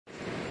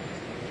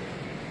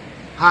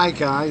Hi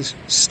guys,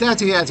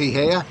 Steady Eddie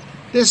here,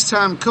 this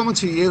time coming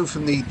to you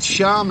from the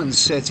charming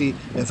city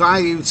of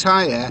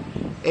EDDY'S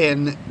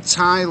in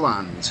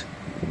Thailand.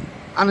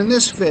 And in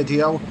this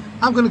video,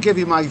 I'm going to give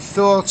you my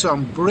thoughts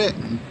on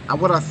Britain and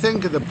what I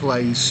think of the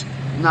place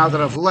now that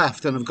I've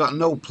left and I've got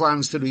no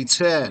plans to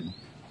return.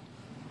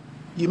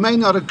 You may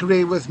not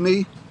agree with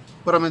me,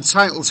 but I'm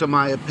entitled to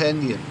my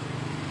opinion.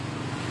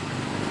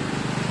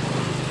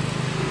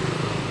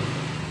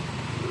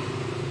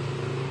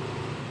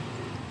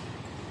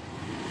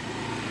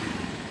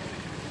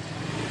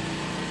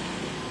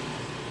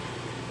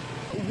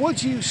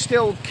 Would you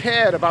still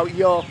care about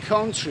your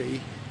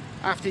country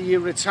after you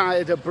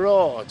retired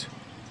abroad?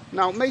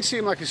 Now, it may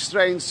seem like a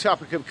strange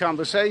topic of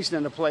conversation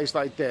in a place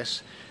like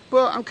this,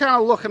 but I'm kind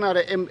of looking at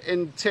it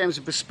in terms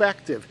of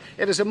perspective.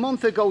 It is a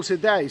month ago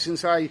today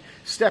since I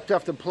stepped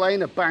off the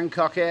plane at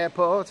Bangkok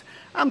airport.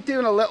 I'm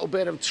doing a little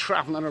bit of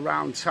travelling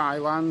around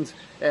Thailand,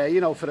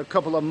 for a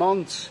couple of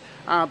months.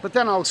 But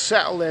then I'll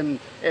settle in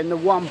the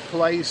one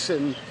place,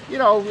 and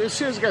as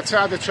soon as I get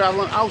tired of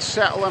travelling, I'll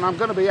settle, and I'm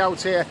going to be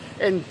out here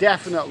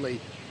indefinitely.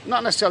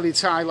 Not necessarily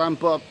Thailand,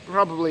 but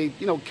probably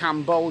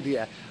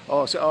Cambodia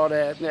or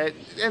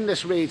in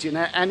this region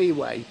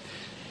anyway.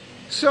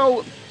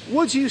 So,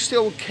 would you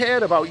still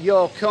care about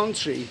your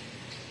country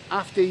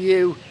after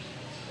you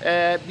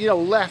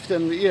left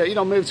and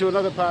moved to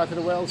another part of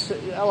the world?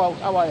 Hello,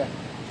 how are you?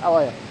 How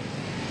are you?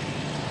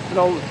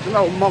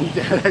 No monk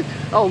there,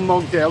 old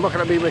monk there looking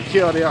at me with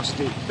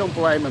curiosity. Don't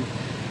blame him.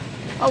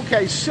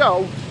 Okay,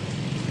 so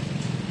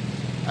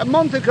a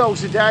month ago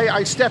today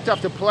I stepped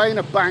off the plane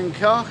at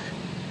Bangkok,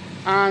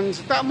 and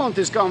that month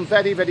has gone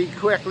very, very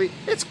quickly.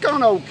 It's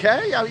gone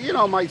okay.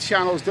 My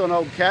channel's done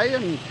okay,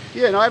 and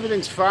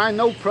everything's fine,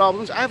 no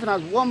problems. I haven't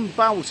had one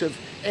bout of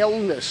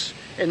illness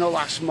in the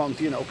last month,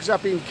 because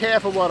I've been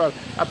careful what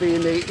I've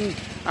been eating,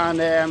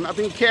 and I've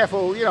been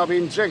careful, I've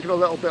been drinking a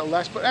little bit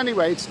less. But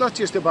anyway, it's not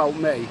just about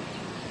me.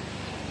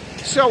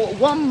 So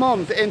 1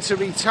 month into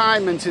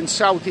retirement in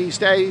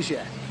Southeast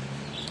Asia,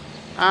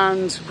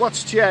 and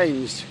what's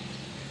changed?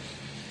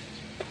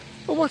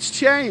 Well, what's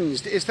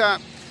changed is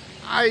that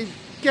I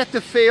get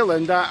the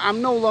feeling that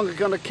I'm no longer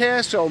going to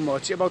care so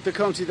much about the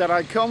country that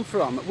I come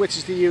from, which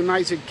is the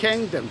United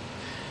Kingdom.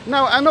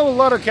 Now, I know a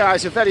lot of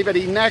guys are very,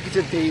 very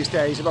negative these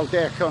days about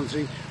their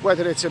country,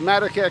 whether it's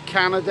America,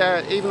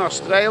 Canada, even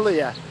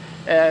Australia.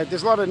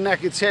 There's a lot of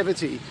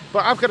negativity,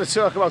 but I've got to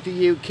talk about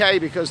the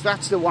UK because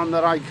that's the one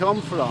that I come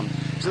from,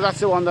 so that's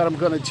the one that I'm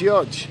going to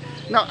judge.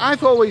 Now,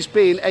 I've always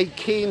been a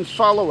keen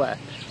follower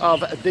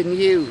of the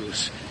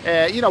news,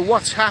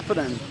 what's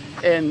happening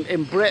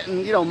in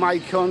Britain, my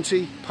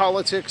country,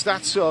 politics,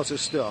 that sort of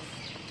stuff.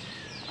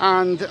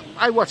 And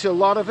I watch a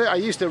lot of it. I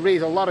used to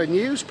read a lot of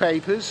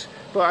newspapers,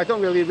 but I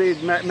don't really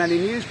read many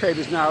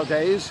newspapers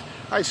nowadays.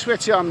 I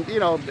switch on, in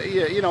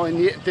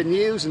the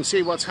news and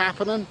see what's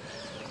happening.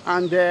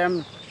 And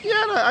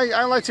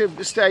I like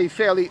to stay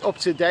fairly up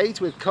to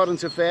date with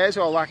current affairs,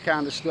 all that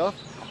kind of stuff.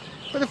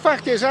 But the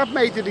fact is, I've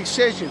made the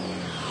decision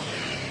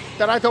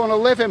that I don't want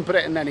to live in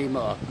Britain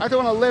anymore. I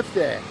don't want to live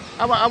there.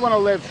 I want to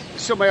live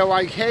somewhere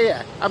like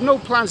here. I've no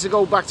plans to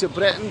go back to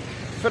Britain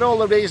for all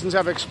the reasons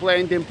I've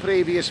explained in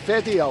previous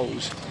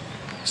videos.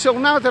 So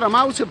now that I'm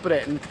out of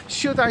Britain,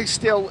 should I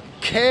still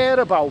care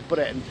about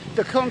Britain,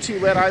 the country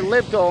where I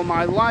lived all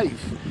my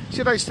life?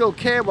 Should I still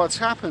care what's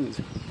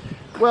happened?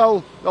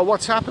 Well, or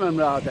what's happening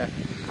rather?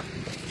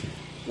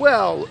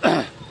 Well,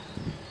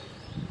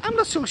 I'm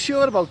not so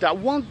sure about that.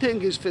 One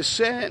thing is for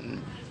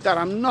certain, that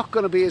I'm not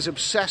going to be as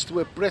obsessed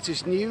with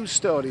British news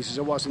stories as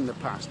I was in the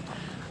past.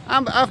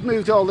 I've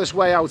moved all this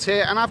way out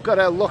here, and I've got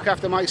to look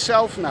after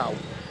myself now.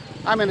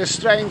 I'm in a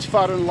strange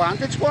foreign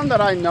land. It's one that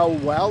I know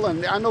well,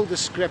 and I know the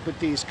script with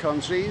these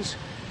countries.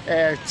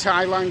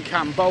 Thailand,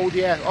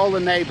 Cambodia, all the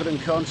neighbouring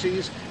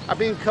countries. I've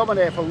been coming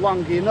here for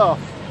long enough.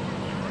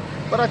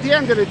 But at the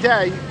end of the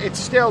day, it's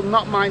still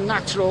not my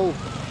natural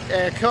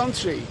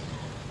country.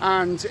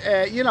 And,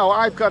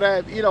 I've got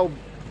to,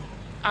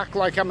 act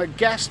like I'm a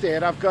guest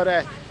here. I've got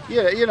to,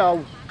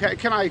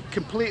 can I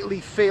completely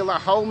feel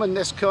at home in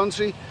this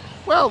country?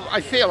 Well, I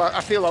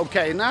feel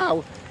okay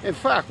now. In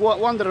fact,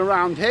 wandering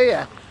around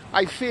here,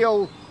 I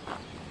feel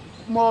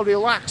more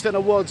relaxed than I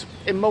would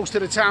in most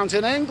of the towns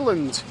in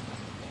England.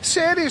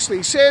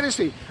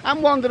 Seriously.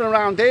 I'm wandering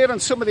around here,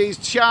 and some of these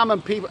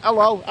charming people...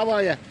 Hello, how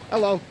are you?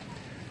 Hello.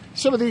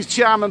 Some of these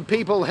charming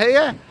people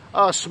here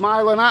are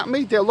smiling at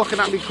me. They're looking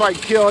at me quite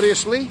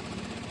curiously.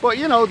 But,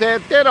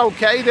 they're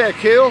okay. They're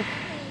cool.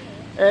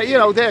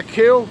 They're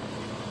cool.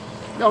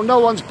 No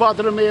one's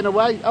bothering me in a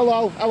way.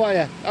 Hello, how are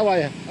you? How are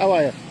you? How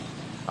are you?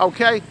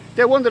 Okay,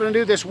 they're wondering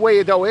who this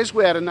weirdo is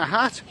wearing the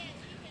hat.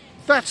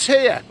 That's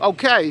here,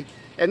 okay,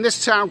 in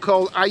this town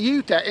called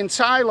EDDY'S in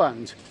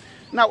Thailand.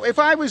 Now, if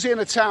I was in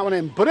a town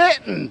in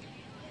Britain,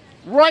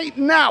 right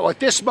now, at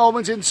this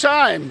moment in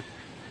time,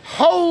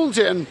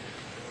 holding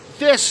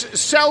this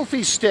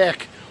selfie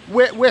stick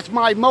with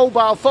my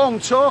mobile phone,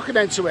 talking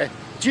into it,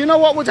 do you know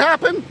what would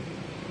happen?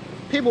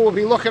 People would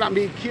be looking at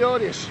me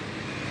curious.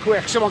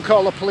 Quick, someone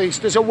call the police.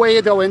 There's a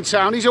weirdo in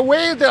town. He's a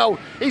weirdo.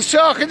 He's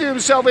talking to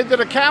himself into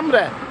the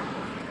camera.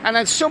 And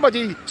then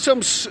somebody, some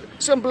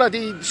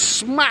bloody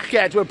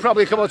smackhead would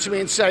probably come up to me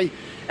and say,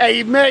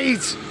 "Hey,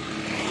 mate,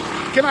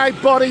 can I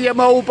borrow your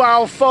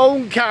mobile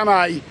phone, can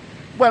I?"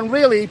 When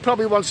really he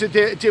probably wants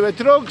to do a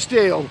drugs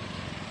deal.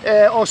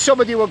 Or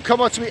somebody would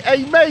come up to me,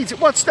 "Hey, mate,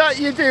 what's that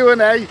you're doing,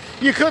 eh?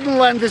 You couldn't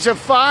lend us a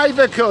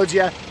fiver, could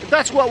you?"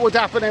 That's what would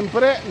happen in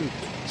Britain.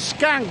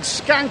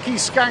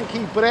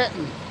 Skanky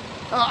Britain.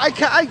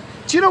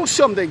 Do you know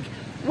something?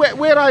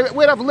 Where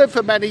I've lived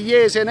for many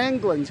years in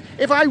England,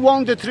 if I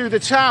wandered through the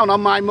town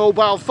on my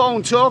mobile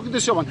phone talking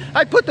to someone,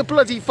 I put the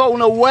bloody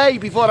phone away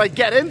before I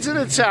get into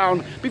the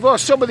town, before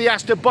somebody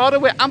has to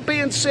borrow it. I'm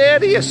being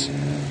serious.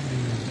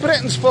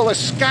 Britain's full of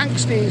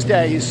skanks these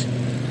days.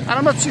 And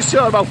I'm not just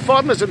talking about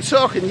foreigners, I'm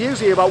talking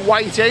usually about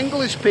white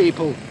English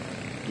people.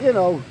 You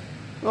know.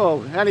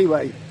 Oh,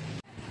 anyway.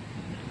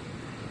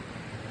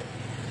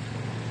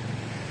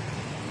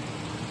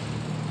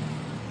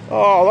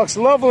 Oh, looks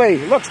lovely.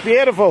 Looks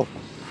beautiful.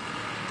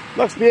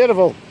 Looks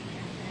beautiful.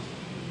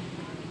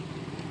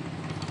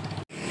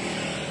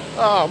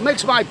 Oh,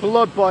 makes my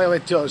blood boil,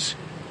 it does.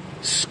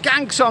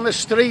 Skanks on the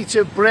streets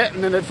of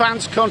Britain, an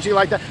advanced country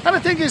like that. And the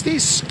thing is,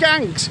 these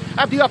skanks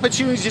have the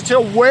opportunity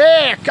to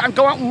work and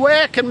go out and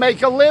work and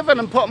make a living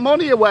and put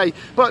money away.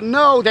 But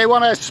no, they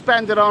want to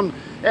spend it on,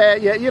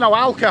 you know,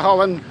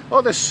 alcohol and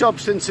other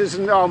substances.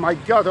 And oh my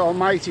God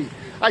almighty.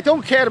 I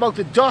don't care about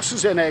the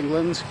Dosses in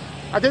England.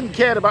 I didn't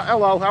care about,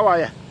 hello, how are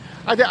you?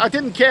 I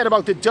didn't care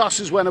about the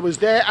Dosses when I was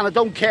there, and I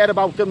don't care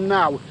about them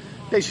now.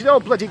 They should all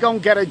bloody go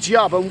and get a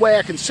job and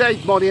work and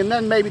save money, and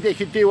then maybe they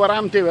could do what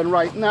I'm doing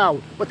right now,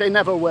 but they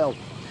never will.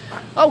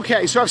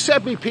 Okay, so I've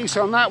said my piece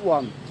on that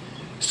one.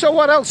 So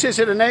what else is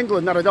it in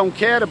England that I don't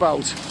care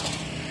about?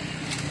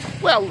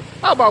 Well,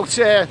 how about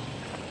the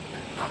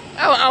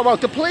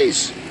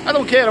police? I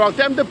don't care about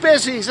them. The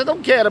busies, I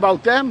don't care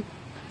about them.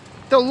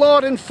 The law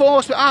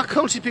enforcement, our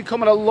country's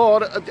becoming a law,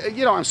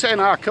 you know, I'm saying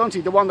our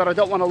country, the one that I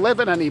don't want to live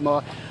in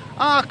anymore.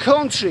 Our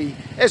country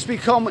has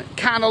become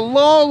kind of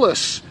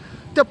lawless.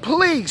 The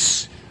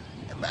police,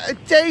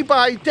 day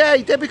by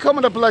day, they're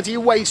becoming a bloody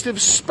waste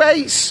of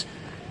space.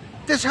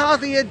 There's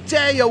hardly a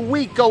day, a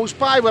week goes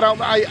by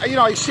without,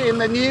 I see in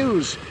the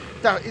news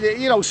that,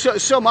 you know,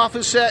 some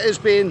officer has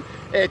been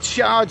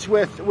charged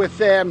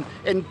with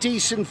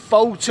indecent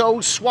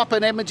photos,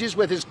 swapping images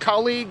with his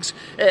colleagues,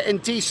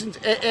 indecent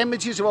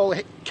images of all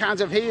kinds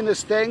of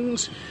heinous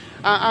things.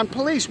 And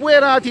police,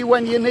 where are they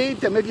when you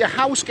need them? If your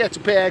house gets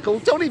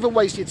burgled, don't even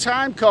waste your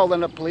time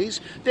calling the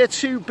police. They're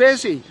too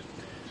busy.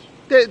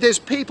 There's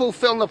people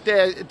filling up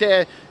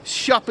their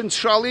shopping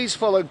trolleys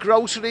full of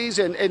groceries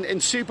in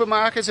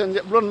supermarkets and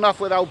running off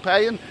without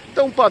paying.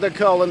 Don't bother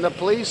calling the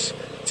police.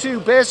 Too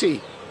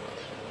busy.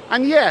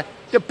 And yeah,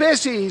 the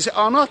busies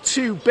are not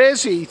too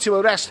busy to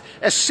arrest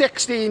a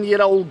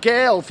 16-year-old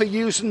girl for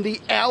using the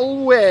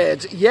L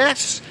word.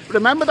 Yes,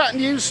 remember that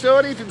news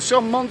story from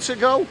some months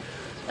ago?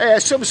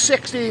 Some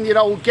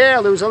 16-year-old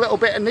girl who was a little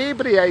bit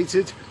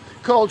inebriated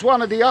called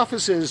one of the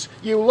officers,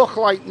 "You look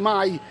like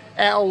my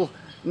L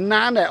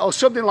Nana," or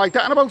something like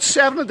that, and about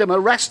 7 of them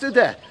arrested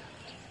her.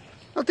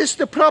 Now, this is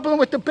the problem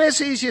with the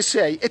busies, you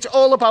see. It's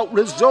all about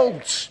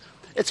results.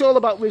 It's all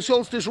about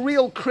results. There's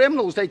real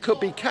criminals they could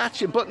be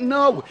catching, but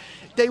no,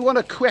 they want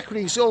a quick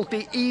result.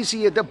 The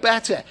easier, the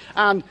better.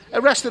 And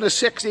arresting a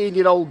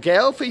 16-year-old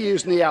girl for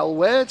using the L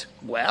word,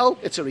 well,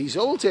 it's a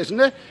result, isn't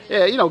it?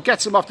 You know,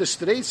 gets them off the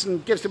streets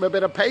and gives them a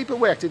bit of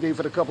paperwork to do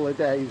for a couple of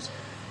days.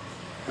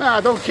 I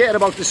don't care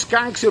about the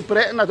skanks of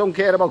Britain. I don't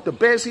care about the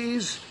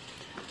busies.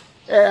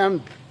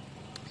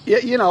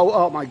 You know,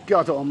 oh my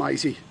God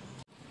almighty.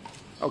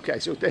 Okay,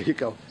 so there you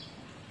go.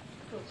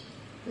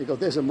 There you go,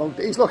 there's a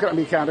monkey. He's looking at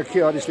me kind of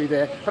curiously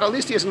there. But at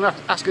least he isn't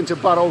asking to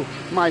borrow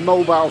my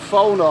mobile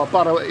phone or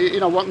borrow,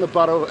 you know, wanting to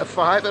borrow a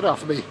fiver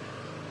off me.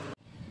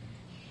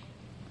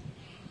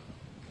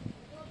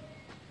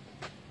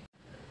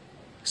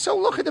 So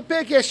look at the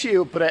big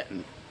issue of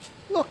Britain.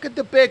 Look at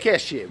the big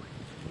issue.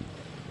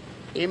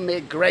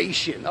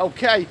 Immigration,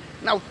 okay?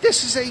 Now,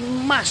 this is a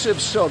massive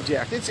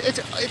subject.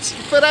 It's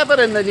forever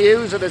in the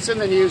news, and it's in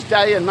the news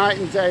day and night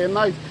and day and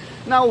night.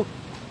 Now,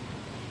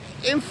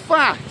 in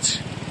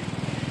fact,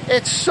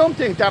 it's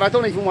something that I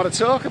don't even want to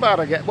talk about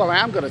again. Well, I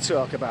am going to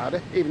talk about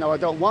it, even though I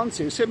don't want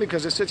to, simply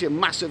because it's such a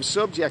massive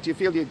subject, you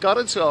feel you've got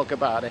to talk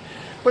about it.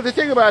 But the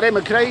thing about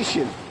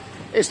immigration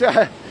is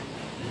that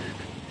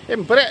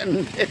in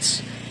Britain,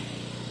 it's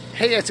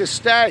here to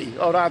stay,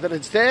 or rather,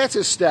 it's there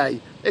to stay.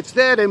 It's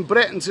there in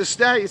Britain to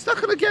stay. It's not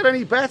going to get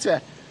any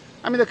better.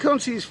 I mean, the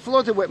country's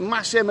flooded with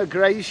mass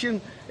immigration,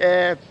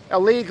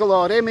 illegal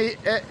or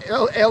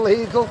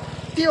illegal.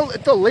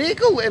 The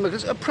legal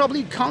immigrants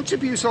probably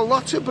contribute a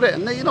lot to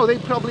Britain. They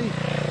probably,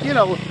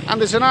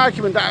 and there's an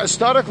argument that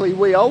historically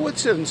we owe it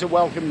to them to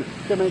welcome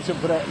them into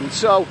Britain.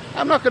 So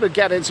I'm not going to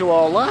get into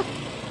all that.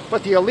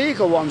 But the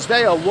illegal ones,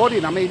 they are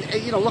worrying. I mean,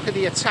 look at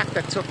the attack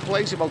that took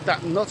place about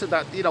that nutter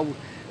that,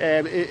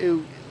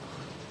 who,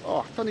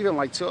 I don't even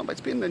like talking about.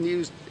 It's been in the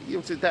news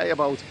today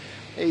about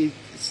he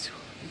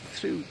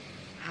threw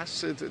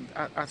bastards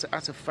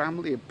at a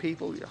family of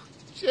people.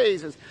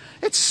 Jesus,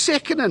 it's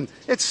sickening.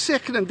 It's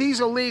sickening. These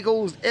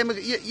illegal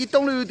immigrants, you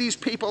don't know who these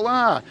people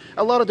are.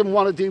 A lot of them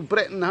want to do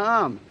Britain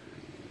harm.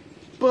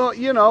 But,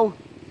 you know,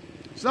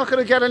 it's not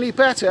going to get any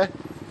better.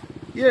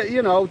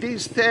 You know,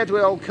 these third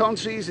world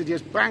countries are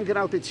just banging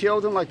out the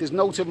children like there's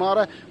no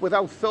tomorrow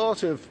without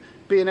thought of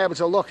being able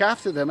to look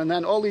after them. And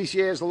then all these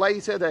years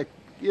later,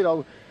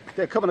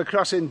 they're coming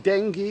across in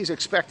dinghies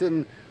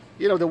expecting,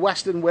 you know, the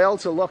Western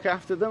world to look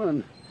after them.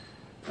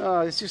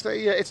 And it's just,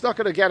 it's not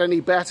going to get any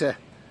better.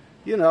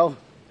 You know,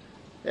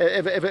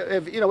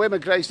 if you know,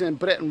 immigration in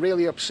Britain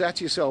really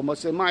upsets you so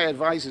much, then my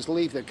advice is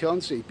leave the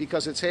country,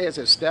 because it's here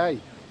to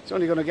stay. It's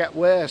only going to get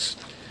worse.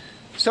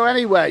 So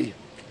anyway,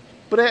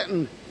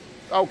 Britain,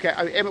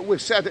 okay, we've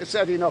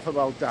said enough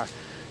about that.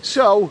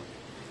 So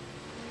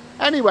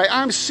anyway,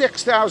 I'm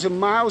 6,000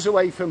 miles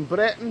away from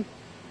Britain.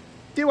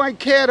 Do I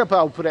care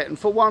about Britain?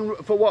 For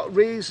what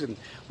reason?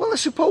 Well, I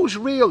suppose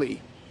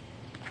really,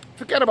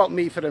 forget about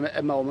me for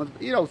a moment.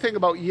 You know, think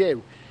about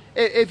you.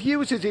 If you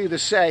were to do the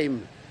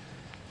same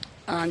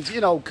and,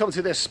 you know, come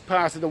to this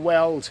part of the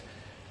world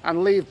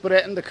and leave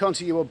Britain, the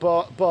country you were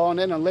born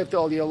in and lived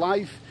all your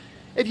life,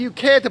 if you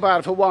cared about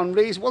it for one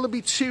reason, well, there'd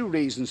be two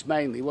reasons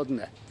mainly, wouldn't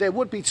there? There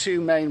would be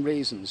two main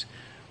reasons.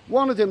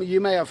 One of them,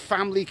 you may have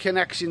family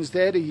connections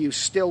there that you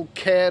still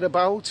care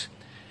about.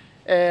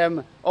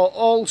 Or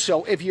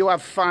also, if you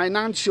have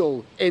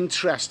financial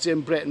interests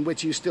in Britain,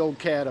 which you still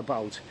care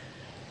about.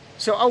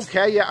 So,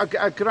 okay, yeah,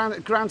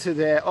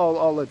 granted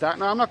all of that.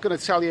 Now, I'm not going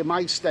to tell you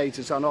my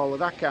status on all of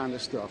that kind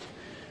of stuff.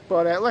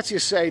 But let's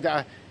just say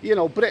that, you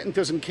know, Britain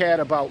doesn't care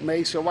about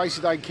me, so why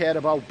should I care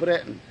about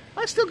Britain?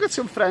 I still got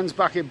some friends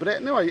back in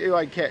Britain who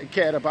I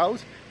care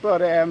about.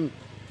 But,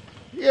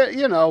 yeah,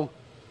 you know,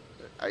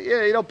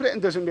 Britain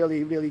doesn't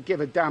really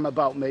give a damn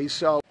about me,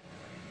 so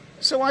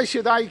why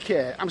should I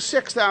care? I'm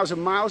 6,000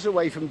 miles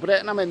away from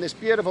Britain. I'm in this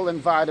beautiful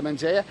environment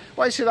here.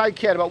 Why should I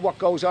care about what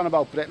goes on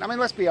about Britain? I mean,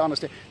 let's be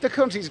honest. The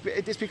country's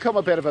it's become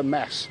a bit of a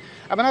mess.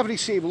 I mean, I've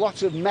received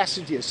lots of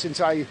messages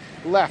since I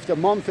left a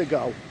month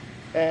ago.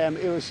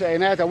 It was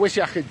saying, Ed, I wish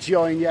I could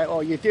join you,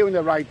 or you're doing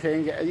the right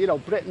thing. You know,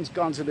 Britain's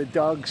gone to the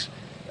dogs.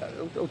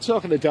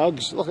 Talking to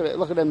dogs, look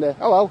at him there.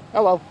 Hello,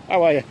 how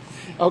are you?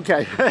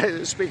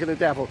 Okay, speaking of the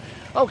devil.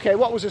 Okay,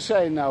 what was I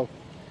saying now?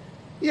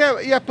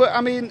 Yeah, but I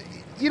mean,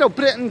 you know,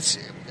 Britain's,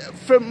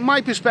 from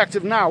my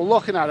perspective now,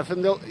 looking at it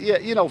from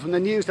the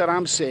news that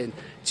I'm seeing,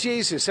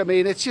 Jesus, I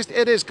mean, it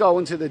is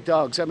going to the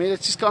dogs. I mean,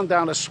 it's just gone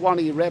down a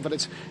Swanee River.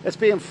 It's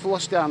being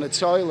flushed down the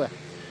toilet.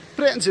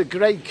 Britain's a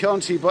great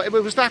country, but if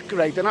it was that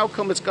great, then how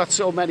come it's got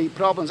so many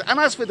problems? And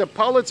as for the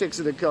politics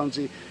of the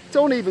country,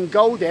 don't even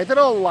go there. They're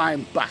all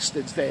lying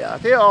bastards, they are.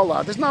 They all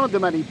are. There's none of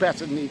them any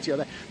better than each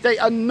other. They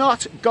are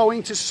not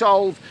going to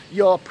solve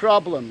your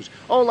problems.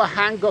 All the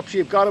hang-ups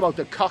you've got about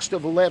the cost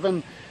of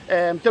living,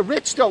 the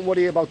rich don't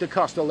worry about the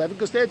cost of living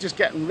because they're just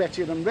getting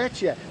richer and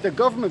richer. The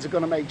governments are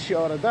going to make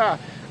sure of that.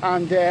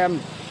 And,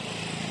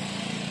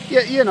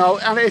 you know,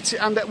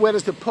 and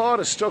whereas the poor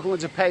are struggling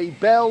to pay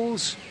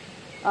bills,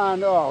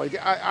 and,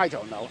 I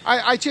don't know.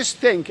 I just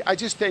think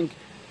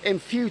in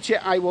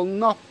future I will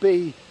not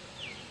be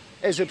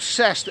as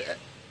obsessed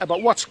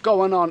about what's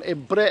going on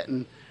in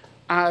Britain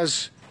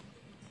as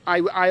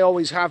I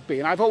always have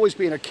been. I've always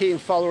been a keen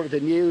follower of the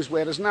news,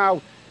 whereas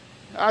now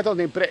I don't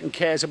think Britain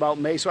cares about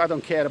me, so I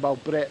don't care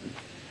about Britain.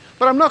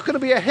 But I'm not going to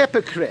be a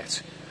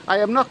hypocrite. I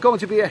am not going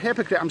to be a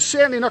hypocrite. I'm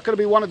certainly not going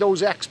to be one of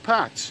those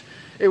expats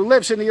who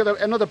lives in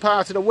another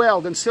part of the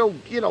world and still,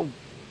 you know,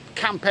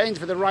 campaigns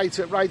for the right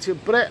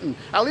of Britain.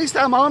 At least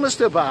I'm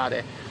honest about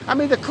it. I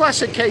mean, the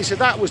classic case of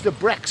that was the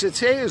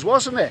Brexiteers,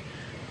 wasn't it?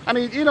 I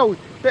mean, you know,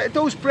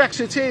 those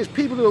Brexiteers,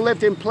 people who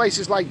lived in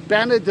places like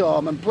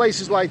Benidorm and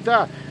places like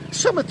that,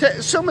 some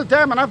of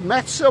them, and I've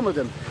met some of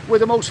them, were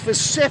the most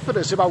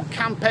vociferous about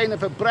campaigning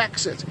for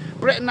Brexit.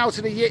 Britain out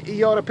of the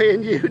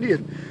European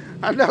Union.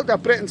 And now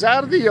that Britain's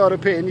out of the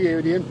European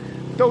Union,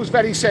 those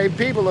very same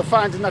people are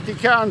finding that they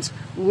can't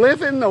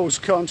live in those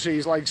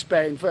countries like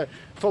Spain for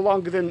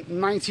longer than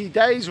 90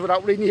 days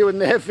without renewing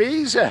their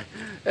visa.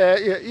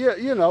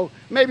 You know,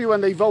 maybe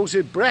when they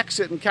voted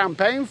Brexit and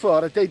campaigned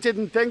for it, they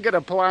didn't think it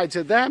applied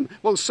to them.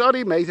 Well,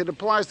 sorry, mate, it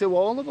applies to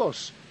all of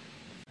us.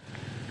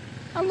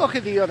 And look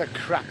at the other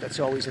crap that's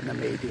always in the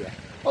media.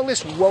 All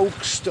this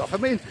woke stuff. I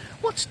mean,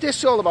 what's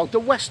this all about? The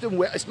Western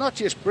world, it's not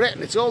just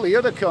Britain, it's all the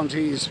other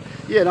countries.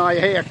 You know, I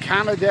hear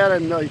Canada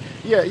and,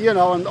 you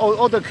know, and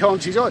other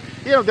countries. You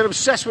know, they're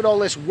obsessed with all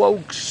this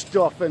woke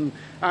stuff and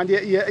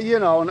you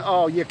know, and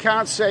oh, you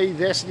can't say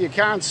this and you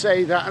can't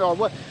say that and all.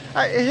 Well,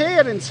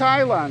 here in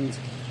Thailand,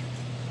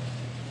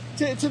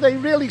 do they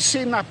really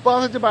seem that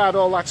bothered about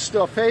all that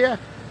stuff here?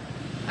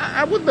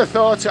 I wouldn't have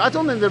thought so. I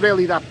don't think they're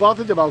really that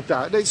bothered about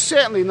that. It's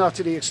certainly not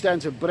to the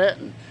extent of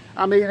Britain.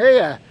 I mean,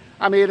 here,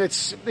 I mean,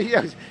 it's, you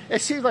know,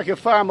 it seems like a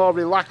far more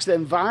relaxed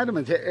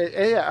environment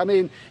here. I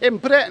mean, in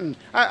Britain,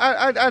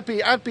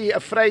 I'd be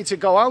afraid to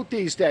go out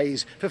these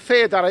days for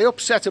fear that I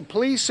upset a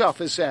police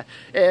officer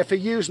for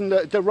using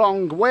the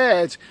wrong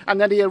word,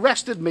 and then he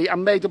arrested me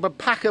and made up a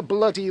pack of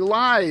bloody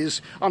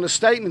lies on a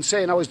statement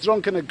saying I was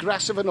drunk and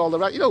aggressive and all the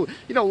rest. You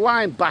know,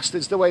 lying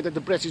bastards the way that the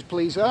British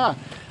police are.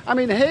 I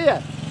mean,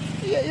 here,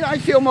 I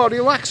feel more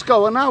relaxed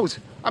going out.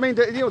 I mean,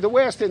 the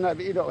worst thing that,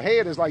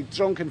 here is like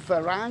drunken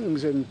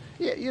farangs, and,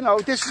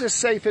 this is a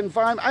safe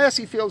environment. I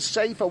actually feel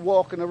safer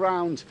walking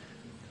around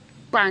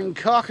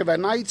Bangkok of a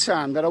night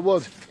time than I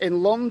would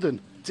in London.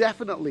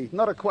 Definitely,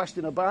 not a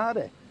question about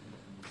it.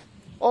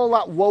 All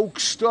that woke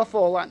stuff,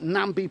 all that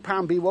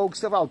namby-pamby woke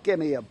stuff, give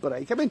me a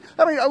break. I mean,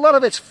 a lot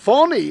of it's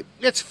funny.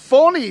 It's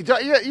funny,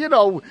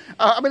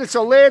 I mean, it's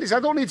hilarious. I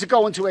don't need to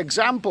go into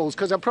examples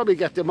because I'd probably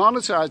get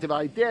demonetised if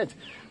I did.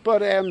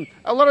 But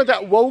a lot of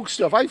that woke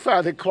stuff, I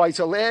found it quite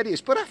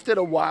hilarious. But after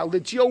a while, the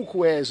joke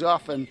wears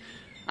off, and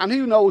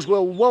who knows,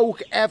 will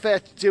woke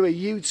ever do a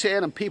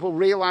U-turn and people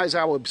realise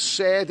how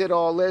absurd it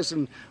all is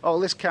and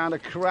all this kind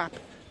of crap?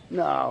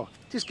 No,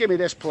 just give me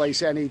this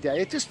place any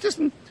day. It just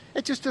doesn't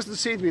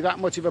seem to be that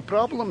much of a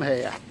problem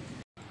here.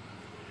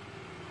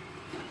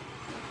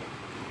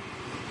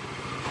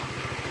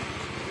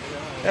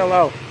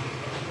 Hello.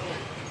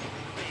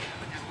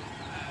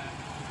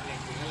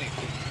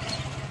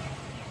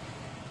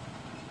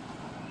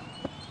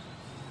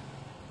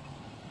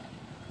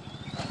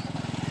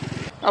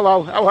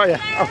 Hello, how are you?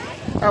 Oh,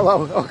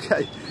 hello,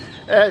 okay.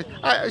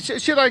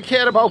 Should I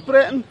care about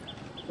Britain?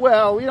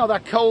 Well,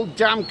 that cold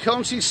damn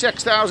country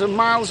 6,000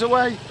 miles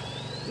away.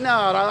 No,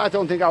 I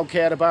don't think I'll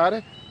care about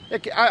it.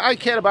 I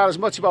care about as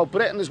much about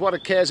Britain as what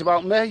it cares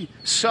about me.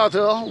 Sod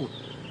all.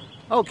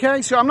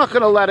 Okay, so I'm not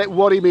going to let it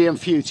worry me in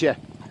future.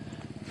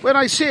 When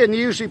I see a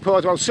news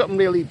report about something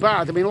really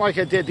bad, I mean, like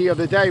I did the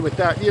other day with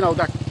that,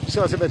 that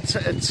sort of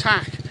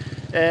attack,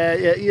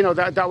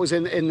 that was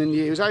in the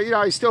news.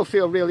 I still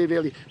feel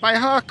really, my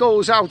heart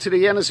goes out to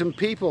the innocent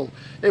people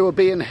who were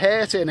being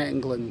hurt in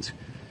England.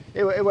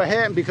 They were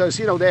hurting because,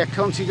 their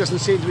country doesn't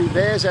seem to be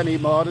theirs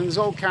anymore, and there's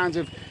all kinds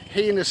of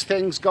heinous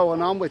things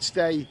going on which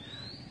they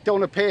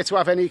don't appear to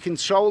have any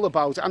control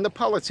about, and the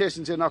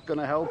politicians are not going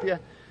to help you.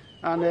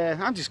 And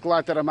I'm just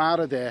glad that I'm out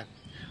of there.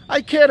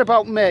 I care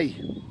about me.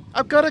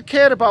 I've got to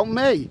care about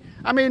me.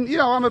 I mean,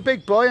 I'm a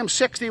big boy. I'm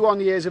 61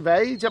 years of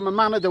age. I'm a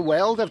man of the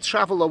world. I've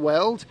travelled the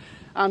world.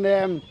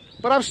 And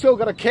but I've still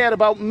got to care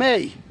about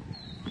me,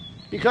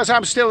 because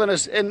I'm still in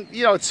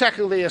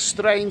technically a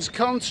strange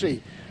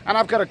country, and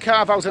I've got to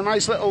carve out a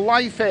nice little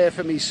life here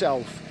for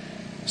myself.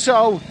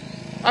 So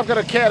I've got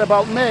to care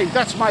about me.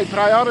 That's my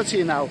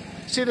priority now.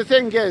 See, the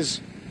thing is,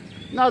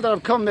 now that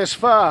I've come this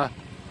far,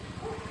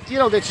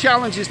 the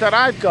challenges that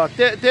I've got,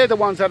 they're the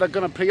ones that are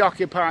going to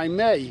preoccupy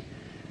me.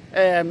 For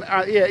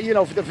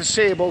the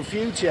foreseeable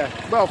future.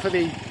 Well, for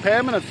the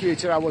permanent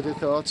future, I would have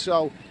thought.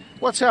 So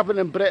what's happening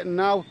in Britain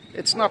now,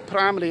 it's not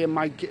primarily in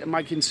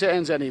my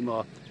concerns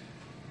anymore.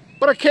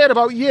 But I care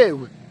about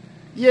you.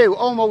 You,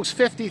 almost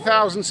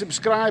 50,000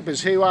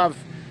 subscribers who have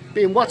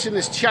been watching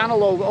this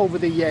channel over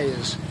the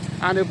years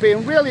and have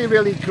been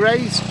really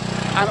great.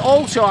 And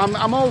also,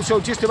 I'm also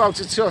just about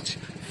to touch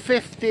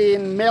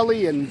 15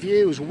 million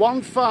views.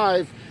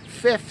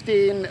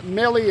 15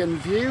 million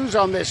views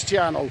on this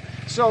channel.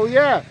 So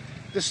yeah,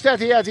 the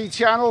Steady Eddie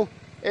channel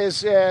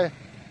is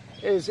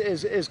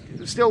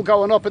still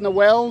going up in the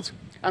world,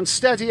 and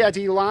Steady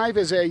Eddie Live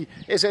is a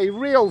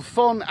real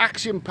fun,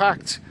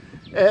 action-packed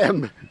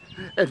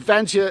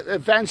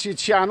adventure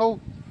channel.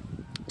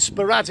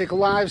 Sporadic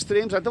live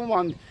streams. I done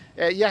one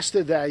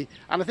yesterday,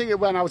 and I think it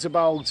went out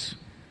about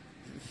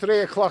 3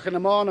 o'clock in the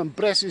morning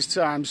British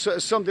time,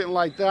 something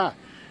like that.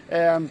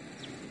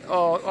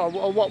 Or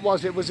what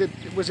was it? Was it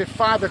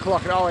 5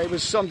 o'clock? Oh, it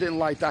was something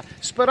like that.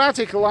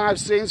 Sporadic live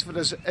streams for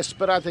a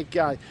sporadic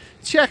guy.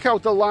 Check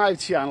out the live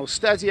channel,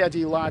 Steady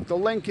Eddie Live. The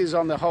link is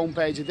on the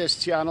homepage of this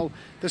channel.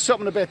 There's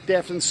something a bit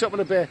different, something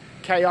a bit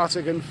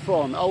chaotic and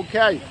fun.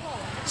 Okay.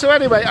 So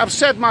anyway, I've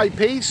said my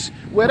piece.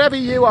 Wherever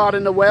you are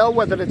in the world,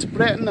 whether it's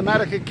Britain,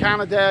 America,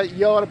 Canada,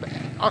 Europe,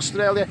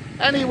 Australia,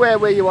 anywhere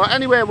where you are,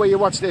 anywhere where you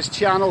watch this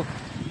channel,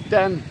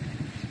 then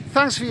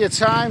thanks for your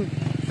time.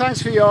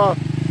 Thanks for your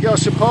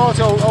support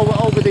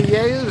over the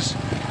years.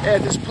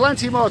 There's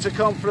plenty more to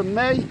come from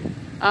me,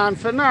 and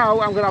for now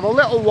I'm going to have a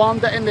little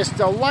wander in this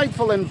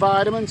delightful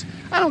environment,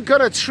 and I'm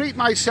going to treat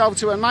myself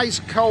to a nice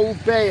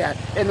cold beer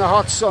in the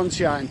hot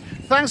sunshine.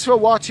 Thanks for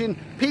watching.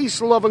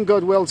 Peace, love and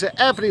goodwill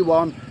to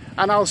everyone,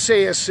 and I'll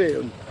see you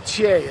soon.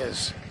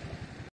 Cheers.